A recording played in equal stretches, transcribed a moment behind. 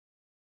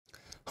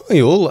Hi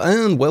all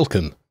and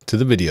welcome to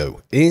the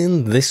video.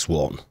 In this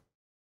one,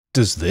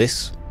 does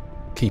this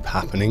keep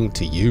happening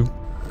to you?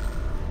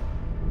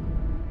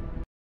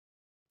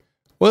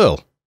 Well,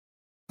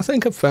 I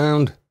think I've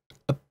found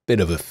a bit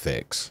of a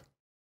fix.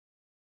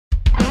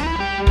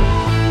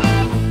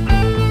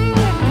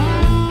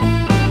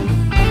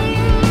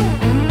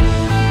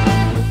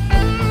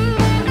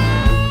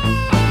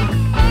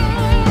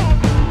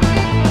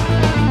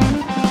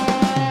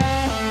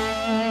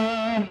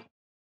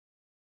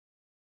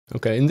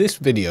 Okay, in this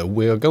video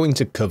we are going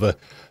to cover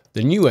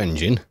the new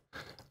engine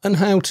and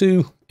how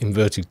to,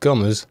 inverted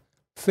commas,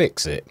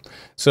 fix it.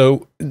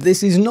 So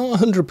this is not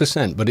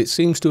 100%, but it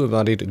seems to have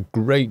added a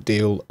great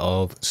deal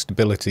of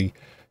stability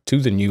to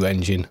the new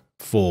engine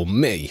for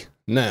me.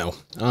 Now,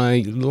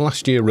 I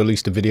last year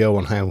released a video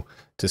on how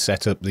to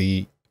set up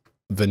the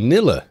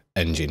vanilla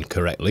engine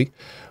correctly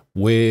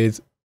with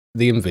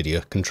the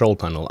NVIDIA control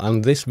panel,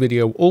 and this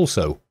video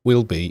also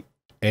will be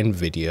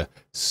NVIDIA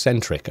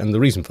centric, and the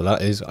reason for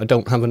that is I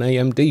don't have an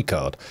AMD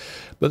card,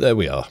 but there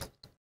we are.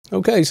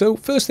 Okay, so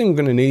first thing we're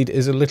going to need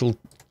is a little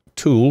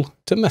tool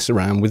to mess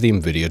around with the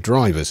NVIDIA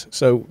drivers.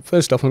 So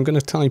first off, I'm going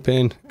to type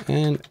in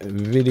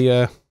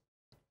NVIDIA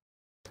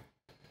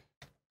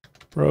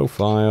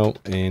profile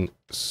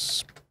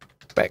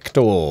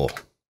inspector.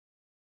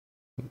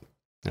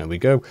 There we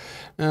go,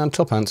 and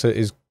top answer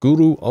is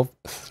Guru of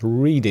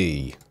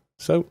 3D.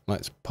 So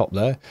let's pop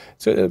there.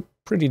 It's a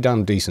pretty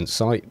damn decent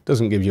site,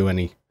 doesn't give you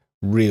any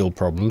real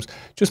problems.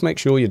 Just make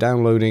sure you're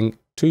downloading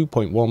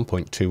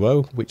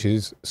 2.1.20, which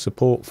is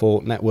support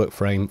for network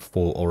frame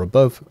 4 or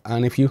above,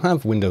 and if you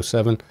have Windows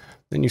 7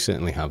 then you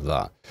certainly have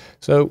that.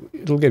 So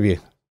it'll give you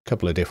a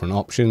couple of different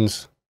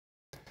options,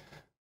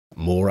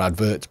 more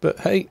adverts, but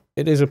hey,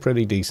 it is a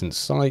pretty decent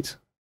site.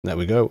 There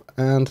we go,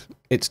 and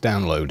it's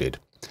downloaded.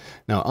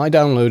 Now I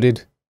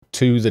downloaded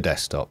to the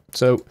desktop.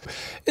 So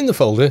in the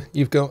folder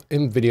you've got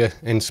NVIDIA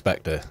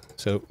Inspector.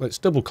 So let's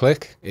double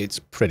click. It's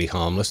pretty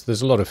harmless.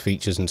 There's a lot of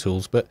features and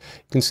tools, but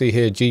you can see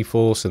here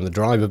GeForce and the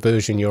driver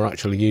version you're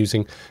actually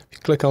using. If you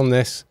click on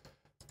this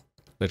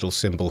little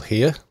symbol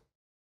here,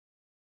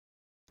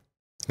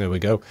 there we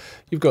go.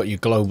 You've got your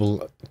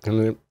global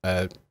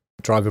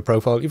driver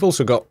profile. You've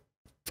also got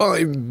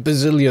 5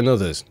 bazillion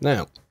others.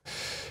 Now,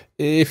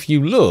 if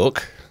you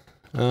look,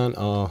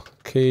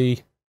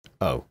 Anarchy,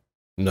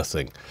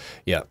 nothing.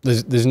 Yeah,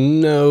 there's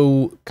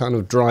no kind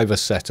of driver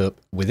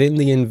setup within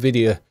the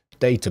NVIDIA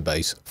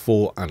database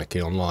for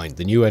Anarchy Online,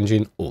 the new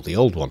engine or the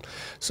old one.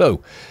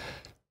 So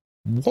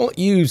what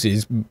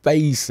uses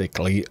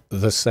basically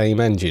the same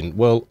engine?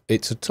 Well,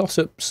 it's a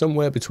toss-up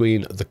somewhere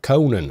between the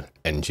Conan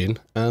engine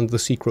and the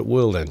Secret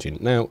World engine.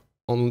 Now,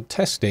 on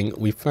testing,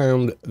 we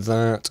found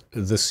that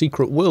the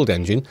Secret World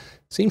engine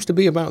seems to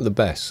be about the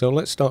best. So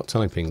let's start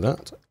typing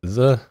that.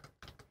 There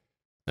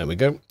we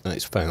go, and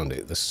it's found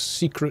it, the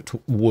Secret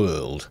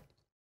World.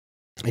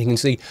 You can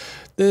see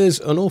there's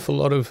an awful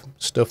lot of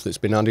stuff that's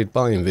been added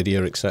by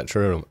NVIDIA,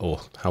 etc.,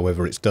 or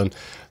however it's done,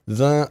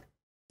 that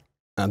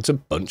adds a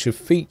bunch of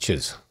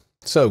features.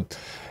 So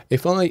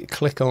if I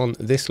click on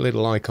this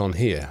little icon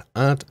here,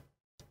 add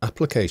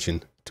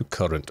application to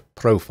current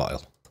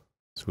profile.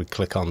 So we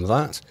click on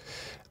that,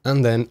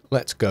 and then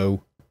let's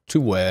go to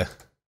where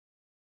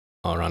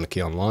our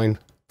Anarchy Online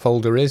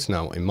folder is.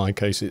 Now, in my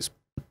case, it's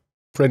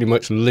pretty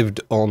much lived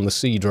on the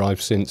C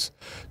drive since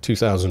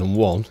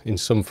 2001 in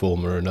some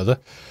form or another.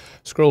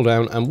 Scroll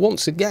down, and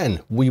once again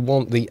we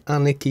want the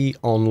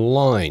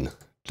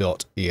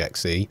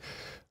anarchyonline.exe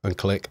and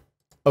click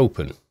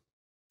open.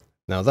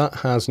 Now that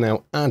has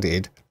now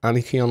added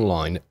Anarchy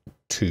Online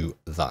to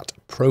that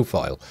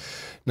profile.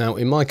 Now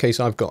in my case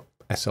I've got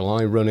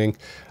SLI running,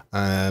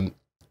 and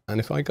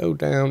if I go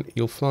down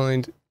you'll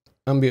find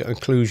ambient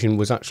occlusion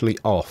was actually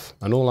off,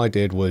 and all I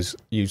did was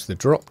use the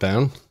drop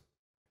down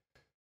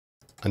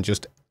and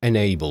just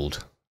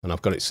enabled, and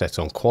I've got it set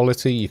on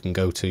quality. You can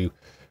go to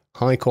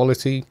high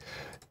quality.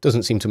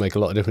 Doesn't seem to make a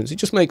lot of difference. It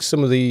just makes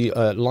some of the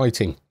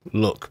lighting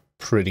look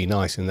pretty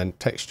nice, and then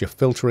texture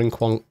filtering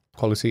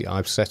quality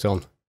I've set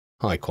on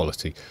high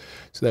quality.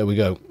 So there we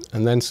go,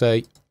 and then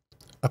say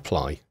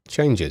apply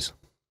changes.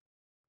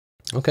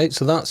 Okay,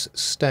 so that's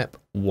step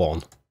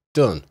 1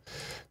 done.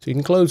 So you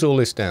can close all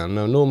this down.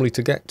 Now normally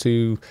to get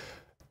to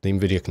the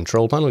NVIDIA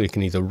control panel, you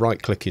can either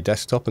right click your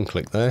desktop and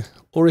click there,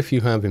 or if you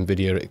have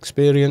NVIDIA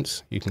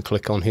Experience, you can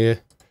click on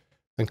here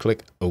and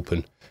click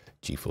open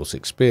GeForce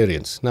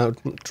Experience. Now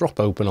drop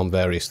open on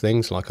various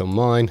things, like on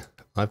mine.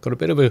 I've got a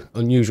bit of an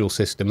unusual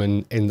system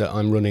in that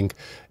I'm running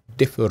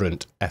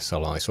different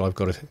SLI. So I've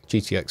got a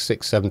GTX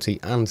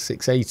 670 and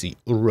 680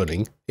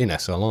 running in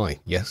SLI.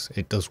 Yes,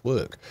 it does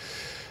work.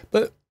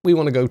 But we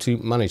want to go to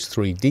manage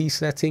 3D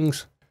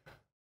settings,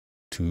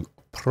 to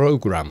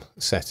program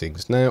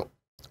settings. Now,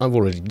 I've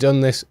already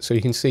done this, so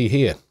you can see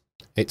here,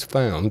 it's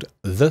found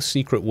the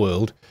Secret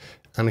World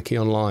Anarchy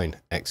Online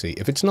 .exe.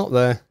 If it's not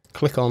there,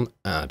 click on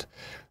add.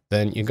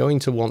 Then you're going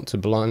to want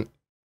to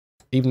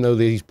even though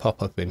these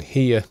pop up in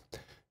here,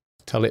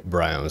 tell it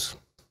browse.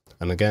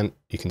 And again,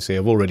 you can see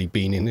I've already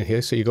been in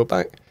here, so you go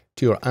back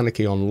to your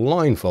Anarchy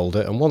Online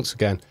folder, and once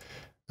again,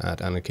 Add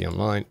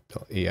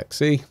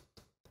anarchyonline.exe.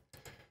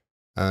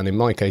 And in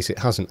my case, it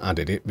hasn't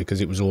added it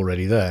because it was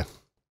already there.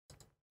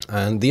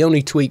 And the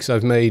only tweaks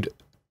I've made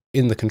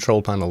in the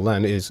control panel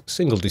then is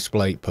single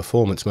display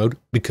performance mode,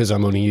 because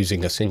I'm only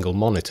using a single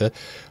monitor,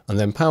 and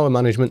then power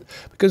management,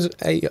 because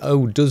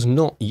AO does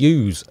not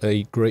use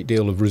a great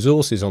deal of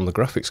resources on the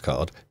graphics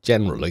card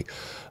generally.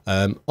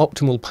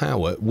 Optimal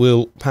power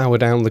will power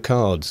down the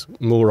cards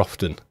more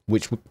often,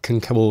 which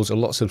can cause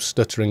lots of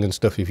stuttering and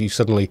stuff if you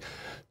suddenly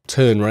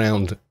turn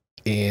around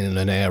in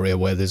an area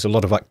where there's a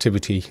lot of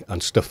activity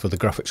and stuff for the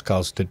graphics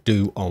cards to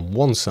do on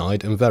one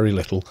side and very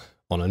little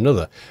on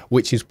another,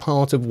 which is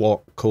part of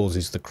what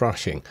causes the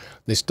crashing.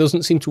 This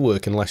doesn't seem to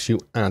work unless you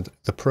add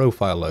the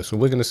profile though. So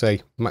we're going to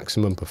say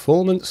maximum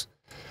performance,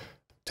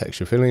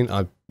 texture filling,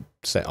 I've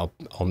set up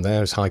on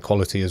there as high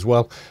quality as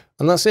well,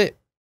 and that's it.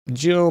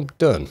 Job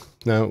done.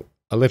 Now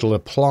a little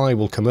apply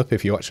will come up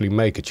if you actually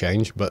make a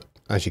change, but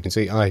as you can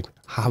see I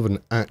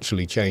haven't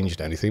actually changed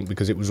anything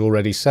because it was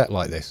already set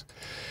like this.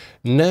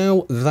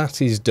 Now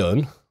that is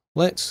done,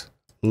 let's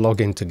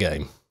log into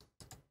game.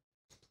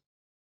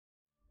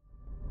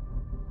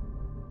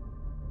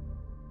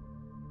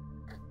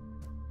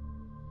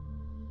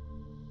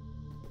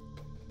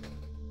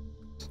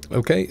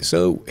 Okay,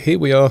 so here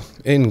we are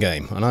in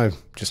game, and I've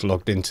just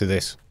logged into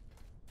this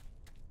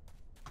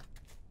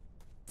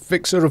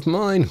fixer of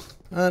mine,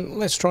 and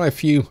let's try a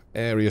few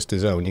areas to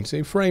zone. You can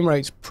see frame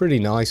rate's pretty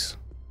nice,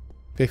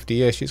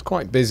 50-ish. It's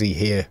quite busy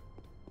here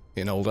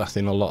in Old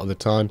Athen a lot of the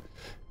time.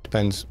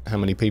 Depends how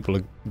many people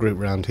are grouped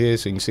around here,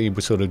 so you can see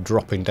we're sort of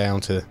dropping down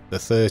to the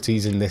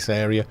 30s in this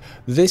area.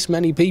 This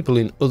many people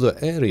in other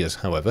areas,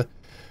 however,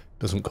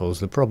 doesn't cause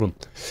the problem.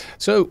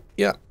 So,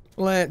 yeah.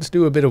 Let's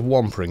do a bit of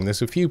wampering.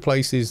 There's a few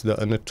places that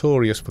are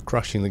notorious for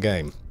crashing the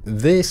game.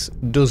 This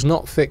does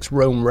not fix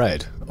Rome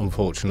Red,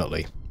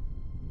 unfortunately.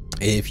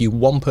 If you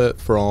wamper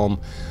from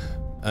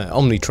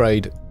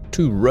Omnitrade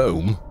to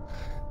Rome,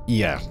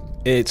 yeah,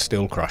 it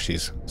still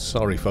crashes.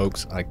 Sorry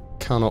folks, I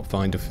cannot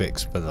find a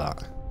fix for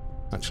that.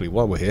 Actually,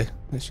 while we're here,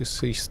 let's just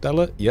see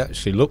Stella. Yeah,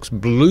 she looks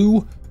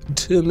blue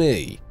to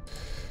me.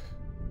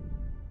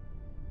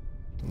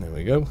 There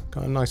we go.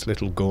 Got a nice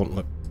little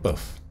gauntlet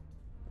buff.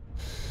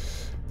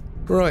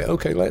 Right,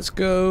 okay, let's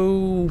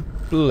go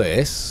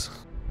Bliss.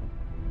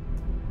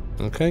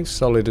 Okay,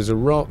 solid as a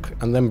rock,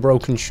 and then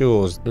Broken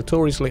Shores.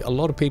 Notoriously, a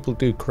lot of people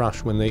do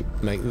crash when they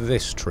make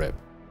this trip.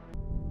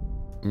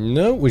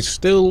 No, we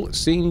still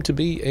seem to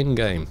be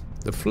in-game.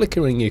 The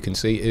flickering you can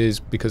see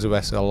is because of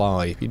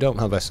SLI. If you don't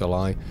have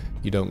SLI,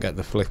 you don't get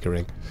the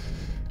flickering.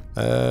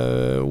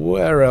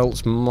 Where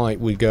else might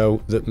we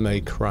go that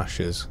may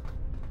crash us?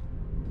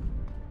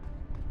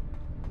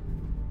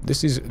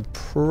 This is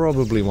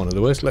probably one of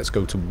the worst. Let's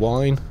go to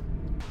wine.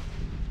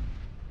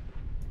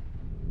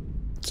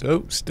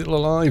 So, still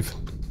alive.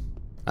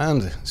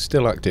 And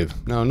still active.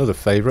 Now, another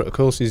favourite, of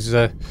course, is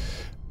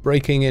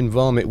breaking in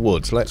Varmint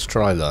Woods. Let's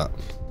try that.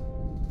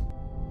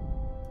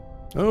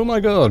 Oh my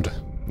god.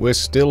 We're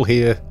still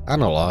here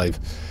and alive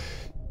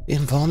in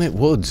Varmint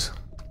Woods.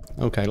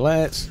 Okay,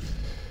 let's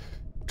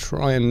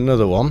try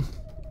another one.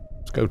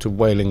 Let's go to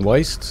Wailing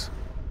Wastes.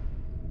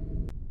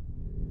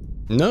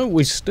 No,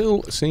 we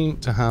still seem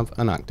to have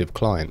an active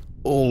client.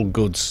 All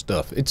good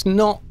stuff. It's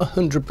not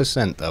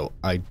 100% though.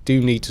 I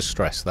do need to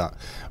stress that.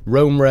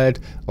 Rome Red,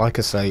 like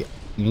I say,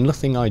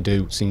 nothing I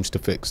do seems to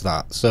fix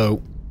that.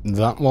 So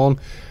that one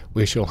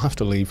we shall have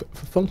to leave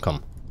for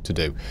Funcom to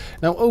do.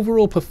 Now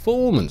overall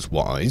performance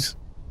wise,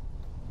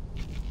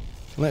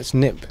 let's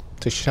nip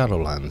to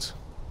Shadowlands.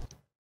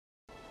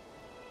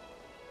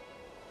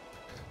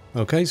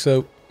 Okay,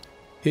 so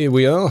here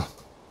we are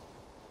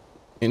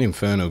in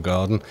Inferno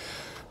Garden.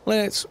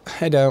 Let's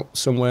head out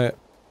somewhere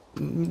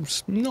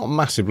not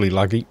massively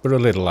laggy, but a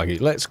little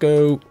laggy. Let's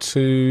go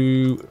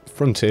to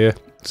Frontier,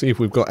 see if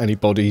we've got any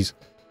bodies.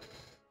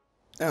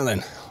 And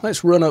then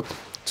let's run up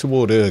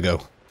toward Ergo.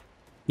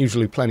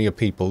 Usually plenty of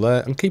people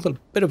there, and keep a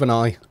bit of an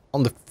eye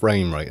on the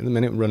frame rate. At the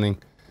minute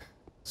running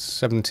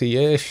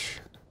 70-ish.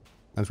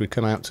 As we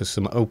come out to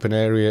some open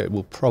area, it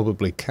will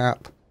probably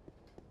cap.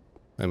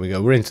 There we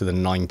go, we're into the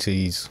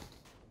 90s.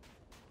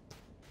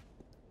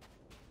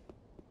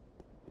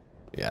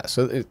 Yeah,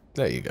 so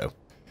there you go.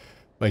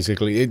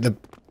 Basically, the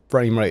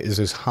frame rate is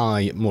as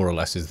high, more or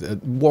less, as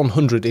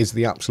 100 is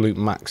the absolute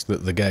max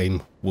that the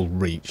game will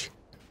reach.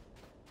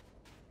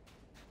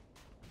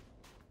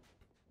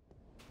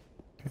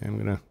 Okay, I'm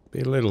going to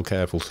be a little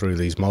careful through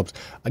these mobs.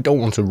 I don't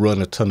want to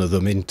run a ton of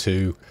them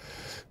into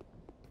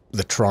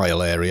the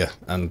trial area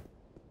and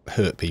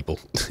hurt people,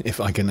 if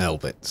I can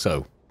help it.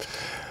 So,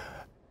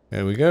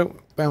 there we go.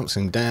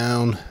 Bouncing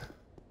down.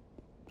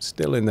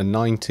 Still in the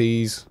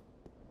 90s.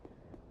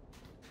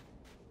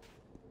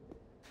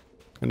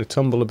 Going to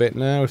tumble a bit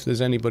now if there's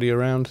anybody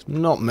around.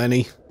 Not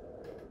many,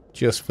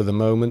 just for the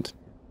moment.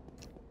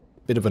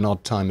 Bit of an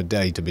odd time of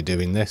day to be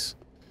doing this.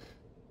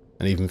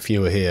 And even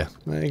fewer here.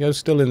 There you go,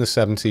 still in the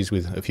 70s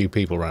with a few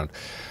people around.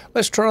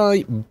 Let's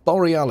try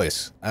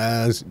Borealis,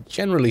 as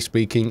generally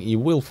speaking you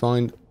will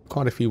find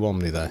quite a few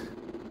Omni there.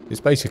 It's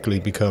basically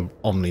become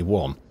Omni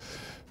 1.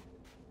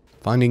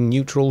 Finding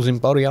neutrals in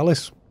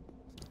Borealis?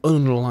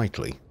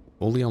 Unlikely.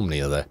 All the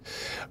Omni are there.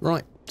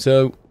 Right,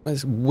 so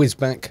let's whiz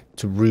back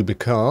to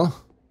Rubicar.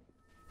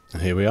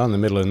 Here we are in the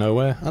middle of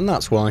nowhere, and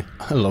that's why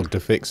I logged a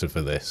fixer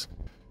for this.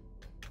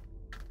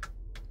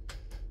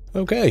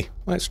 Okay,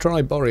 let's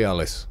try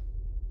Borealis.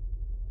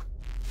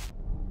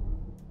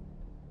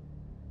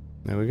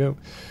 There we go.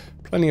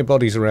 Plenty of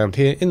bodies around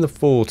here in the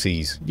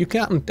 40s. You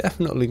can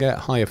definitely get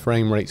higher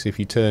frame rates if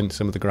you turn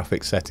some of the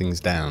graphic settings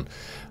down.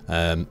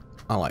 I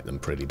like them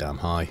pretty damn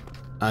high.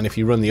 And if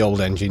you run the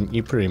old engine,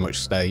 you pretty much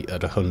stay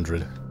at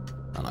 100.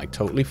 And I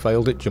totally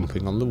failed at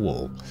jumping on the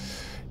wall.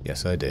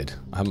 Yes, I did.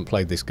 I haven't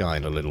played this guy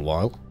in a little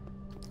while.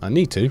 I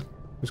need to.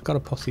 It's got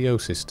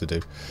apotheosis to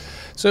do.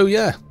 So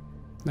yeah,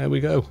 there we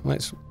go.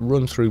 Let's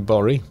run through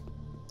Borry.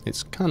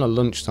 It's kind of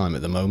lunchtime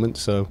at the moment,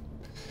 so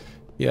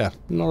yeah,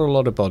 not a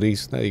lot of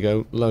bodies. There you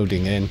go,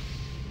 loading in.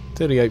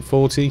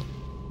 3840,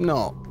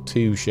 not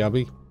too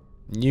shabby.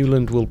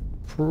 Newland will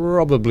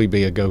probably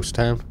be a ghost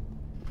town.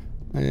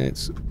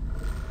 It's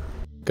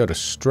go to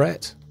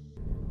Stret.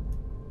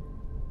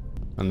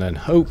 And then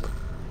Hope.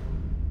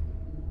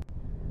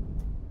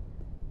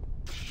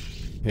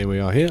 Here we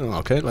are here.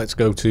 Okay, let's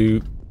go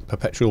to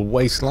Perpetual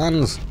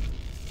Wastelands.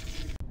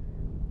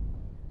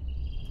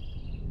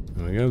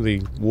 There we go,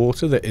 the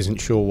water that isn't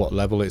sure what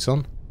level it's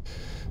on.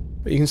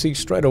 But you can see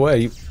straight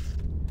away,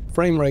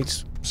 frame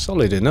rate's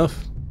solid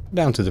enough,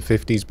 down to the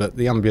 50s, but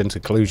the ambient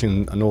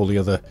occlusion and all the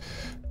other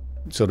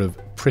sort of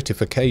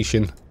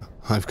prettification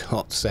I've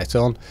got set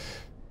on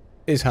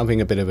is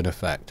having a bit of an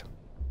effect.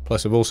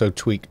 Plus I've also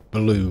tweaked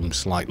Bloom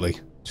slightly,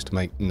 just to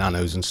make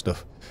nanos and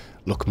stuff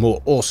look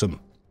more awesome.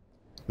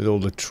 With all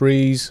the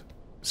trees,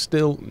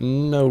 still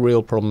no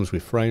real problems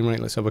with frame rate.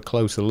 Let's have a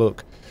closer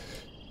look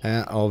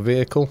at our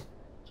vehicle.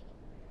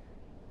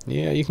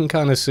 Yeah, you can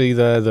kind of see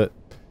there that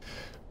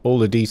all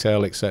the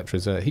detail, etc.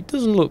 is there. He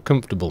doesn't look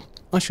comfortable.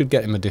 I should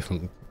get him a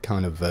different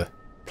kind of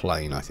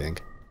plane, I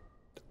think.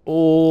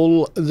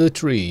 All the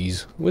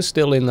trees were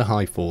still in the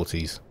high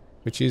 40s,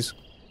 which is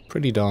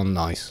pretty darn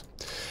nice.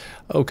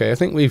 Okay, I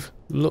think we've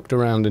looked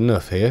around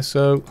enough here,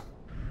 so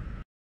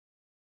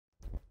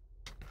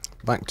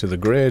back to the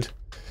grid.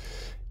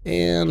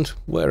 And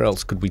where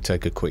else could we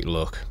take a quick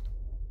look?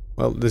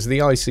 Well, there's the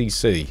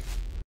ICC.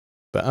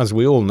 But as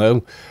we all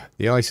know,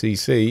 the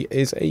ICC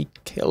is a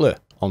killer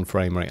on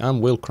frame rate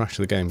and will crash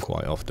the game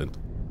quite often.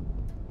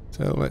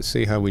 So let's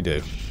see how we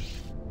do.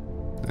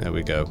 There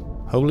we go.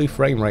 Holy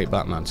frame rate,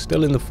 Batman.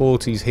 Still in the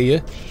 40s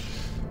here.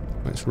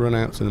 Let's run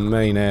out to the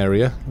main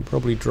area. We'll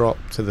probably drop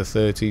to the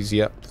 30s.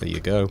 Yep, there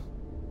you go.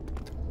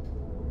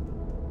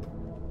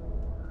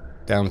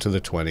 Down to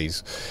the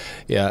 20s.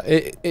 Yeah,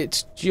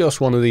 it's just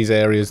one of these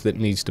areas that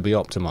needs to be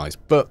optimized.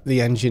 But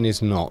the engine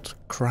is not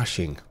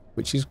crashing,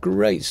 which is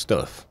great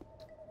stuff.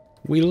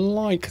 We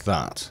like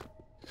that.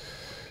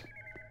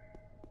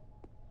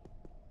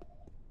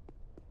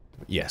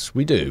 Yes,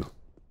 we do.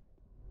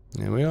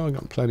 There we are,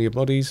 got plenty of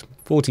bodies.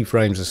 40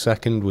 frames a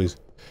second with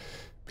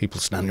people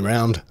standing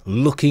around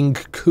looking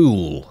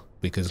cool.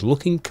 Because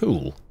looking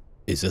cool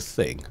is a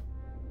thing.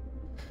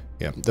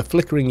 Yeah, the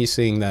flickering you're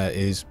seeing there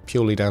is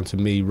purely down to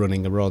me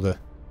running a rather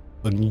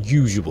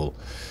unusual.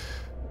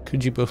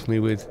 Could you buff me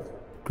with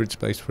grid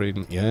space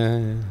freedom?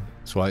 Yeah,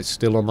 that's why it's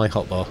still on my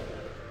hotbar.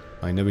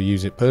 I never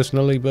use it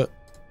personally, but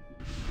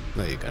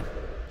there you go.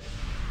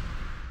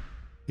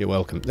 You're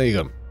welcome. There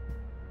you go.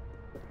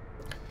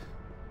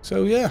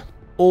 So yeah,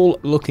 all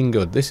looking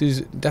good. This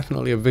is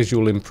definitely a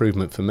visual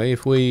improvement for me.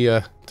 If we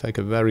take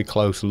a very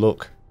close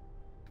look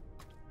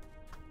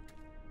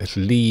at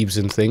leaves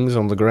and things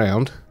on the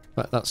ground,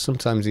 that's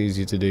sometimes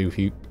easier to do if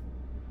you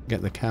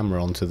get the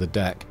camera onto the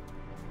deck.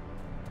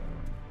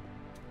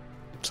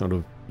 Sort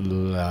of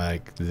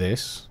like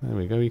this. There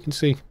we go, you can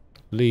see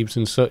leaves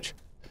and such.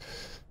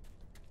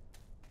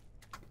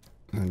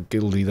 And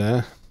Gildy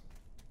there.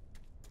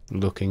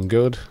 Looking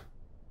good.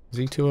 Is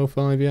he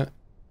 205 yet?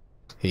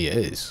 He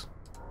is.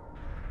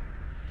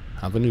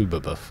 Have an Uber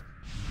buff.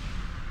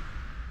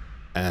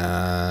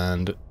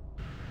 And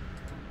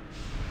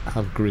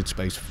have grid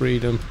space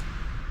freedom.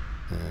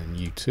 And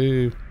you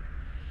too.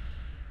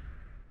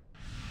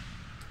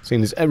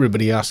 Seeing as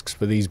everybody asks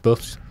for these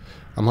buffs,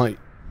 I might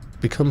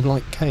become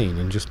like Kane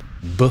and just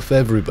buff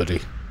everybody.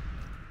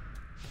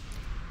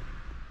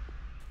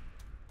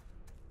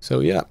 So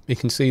yeah, you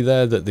can see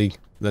there that the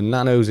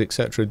nanos,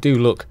 etc. do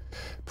look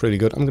pretty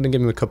good. I'm going to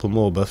give him a couple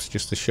more buffs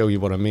just to show you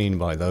what I mean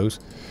by those.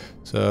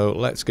 So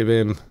let's give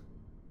him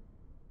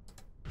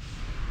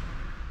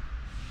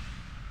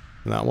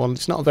that one.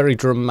 It's not very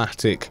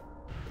dramatic.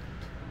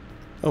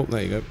 Oh,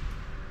 there you go.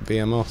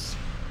 VMOS.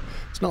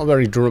 It's not a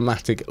very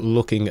dramatic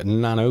looking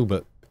nano,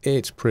 but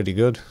it's pretty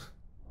good.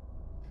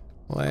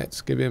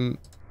 Let's give him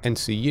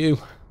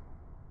NCU.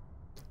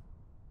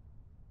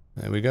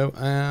 There we go.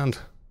 And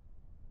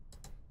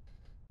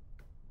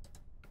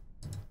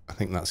I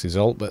think that's his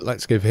ult, but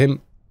let's give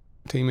him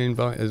team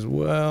invite as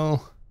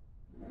well.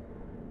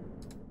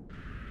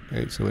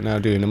 Okay, so we're now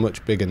doing a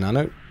much bigger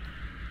nano.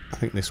 I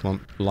think this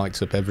one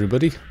lights up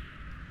everybody.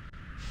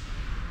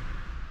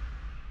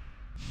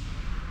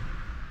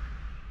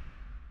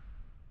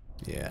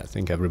 Yeah, I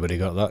think everybody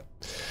got that.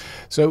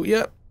 So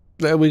yeah,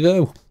 there we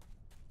go.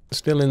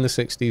 Still in the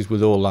 60s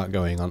with all that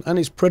going on. And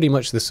it's pretty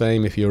much the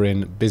same if you're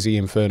in busy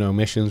Inferno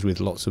missions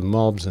with lots of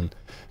mobs and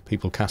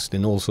people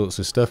casting all sorts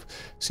of stuff.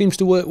 Seems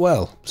to work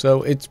well.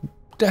 So it's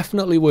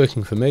definitely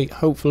working for me.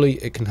 Hopefully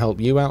it can help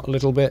you out a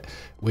little bit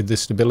with the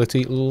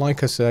stability.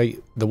 Like I say,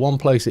 the one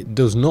place it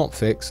does not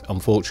fix,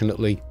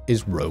 unfortunately,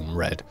 is Rome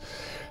Red.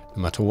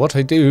 No matter what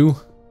I do,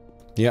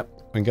 yep,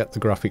 and get the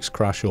graphics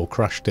crash or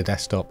crash to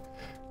desktop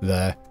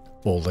there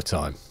all the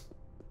time.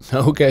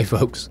 Okay,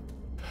 folks.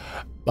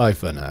 Bye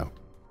for now.